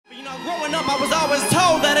Growing up, I was always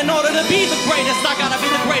told that in order to be the greatest, I gotta be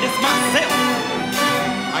the greatest myself.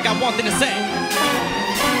 I got one thing to say.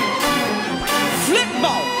 Flip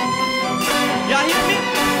mode. Y'all hear me?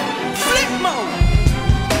 Flip mode.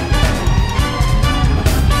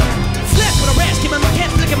 Flash with a rash, keeping my cash,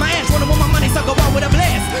 flicking my ass, running with my money, so go out with a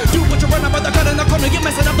blast. Do what you run up, but the cut in the corner, you're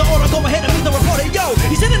messing up the order. Go ahead and meet the reporter. Yo,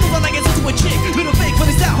 he said it was like it's into a chick. Little fake, but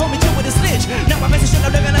it's out, homie, chill with a snitch. Now my message shit, I'm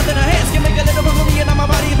looking under the hands. Can make a little room for me and on my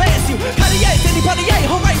body and pass you. Cartier, Cindy, Cartier,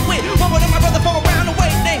 whole right with. One with my brother for around the way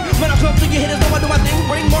thing. When I come through, you hit us, know I do my thing.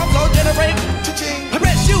 Bring more flow, generate.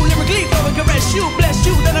 Arrest you, lyrically, flow and caress you. Bless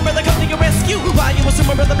you, then a brother come to your rescue. Why you assume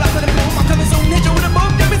my brother black with a boom? I'm coming soon, hit you with a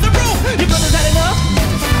boom, give me some room. Your brother's had enough.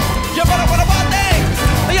 Your brother, what about that?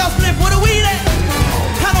 Hey, y'all split, what are we at?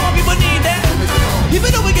 How do my people need that? Even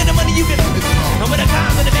though we get the money, you get it. I'm with a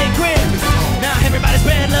cars in the big crib. Now everybody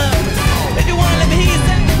spread love. If you wanna let me hear you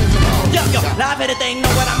say, yo, live at the thing,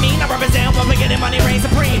 know what I mean? I represent when we getting money, reign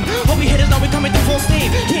supreme. Hope we hitters know we coming through full steam.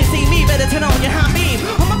 Can't see me, better turn on your high beam.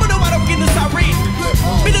 I'm up with I don't get this irene.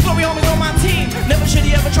 Be the glory homies on my team. Never should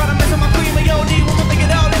he ever try to mess with my cream. But yo, D, we're gonna think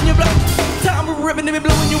it all in your blood. Time we're ripping and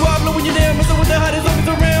blowing you up, blowing you down. Messing with the hottest always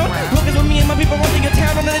around. Looking with me and my people running your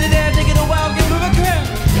town. I'm letting it down, taking a while, get moving crowd.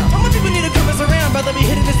 All my people need to come us around, brother, be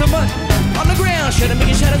hitting this so much. On the ground, should've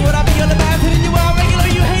making shadows, what I be on the back, hitting you out regular,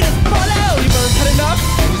 you haters, fall out. You birds had enough.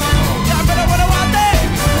 Y'all better run out there.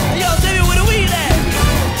 Yo, Sylvia, where the weed at?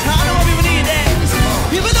 I know my people need that.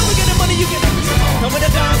 Even though we get the money, you get it. Come with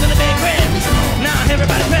the dogs in the big crib. Now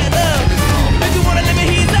everybody spread love. If you wanna let me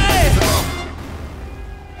hear that.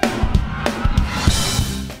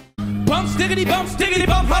 Bump, stickity,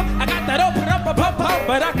 bump, hump. I got that open up a pump,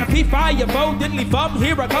 but I can be fire, bold, diddly bum.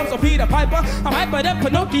 Here I come, so Peter Piper. I'm hyper than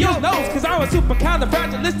Pinocchio's nose, cause I'm a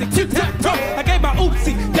supercalifragilistic tic-tac-toe. I gave my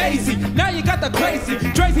oopsie, daisy. Now you got the crazy.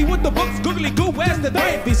 Tracy with the books, googly goo, where's the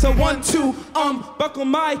gravy? So 1, 2, buckle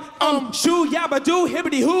my, shoe, yabba do,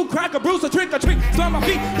 hibbity hoo, crack a bruise, a trick or treat. Slam my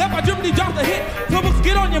feet, that my dribbly drop the hit. Two books,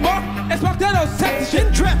 get on your mark, and spark that old sexy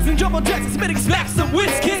shit. Traps and jumbo jacks and spitting slaps and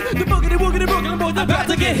whiskey. The boogity woogity boogity boys about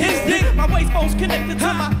to get his dick. My waist bone's connected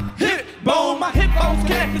to my hip bone. My hip bone's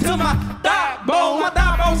connected to my thigh bone. My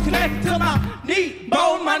thigh bone's connected to my knee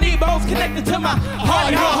bone. My knee bone's connected to my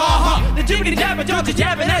heart. The jibbity jabber, Georgia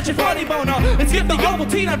jabbing at your funny bone. And skip the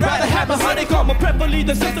Ovaltine, I'd rather have a honeycomb. Or preferably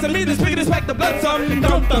the sesame, the spigot is like the blood song. Dun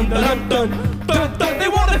dun dun dun dun dun. They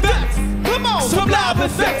want effects. Come on, some live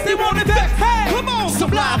effects. They want effects. Hey, come on,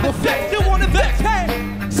 some live effects. They want effects.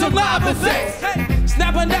 Hey, some live effects. Hey,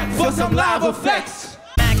 snap a neck for some live effects.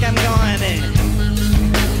 I'm going in.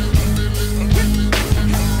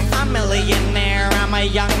 I'm a millionaire, I'm a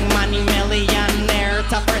young money millionaire.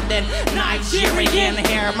 Tougher than Nigerian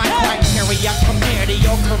hair. My criteria compared to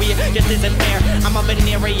your career just isn't fair. I'm a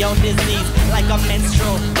venereal disease, like a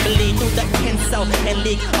menstrual bleed through the pencil and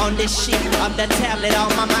leak on this sheet of the tablet on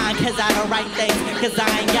my mind. Cause I don't write things, cause I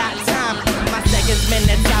ain't got time. My seconds,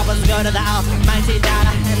 minutes, hours go to the almighty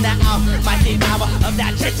dollar and the almighty power of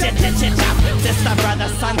that chop. Sister, brother,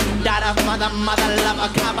 son, daughter, mother,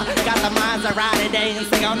 lover, copper. Got the minds around today and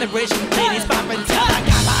sing on the bridge. Ladies poppin' till I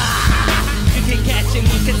got You can catch him,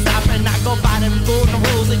 you can stop and I go by them golden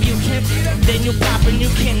rules. If you can, then you pop and you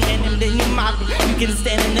can, and then you mop. You can stay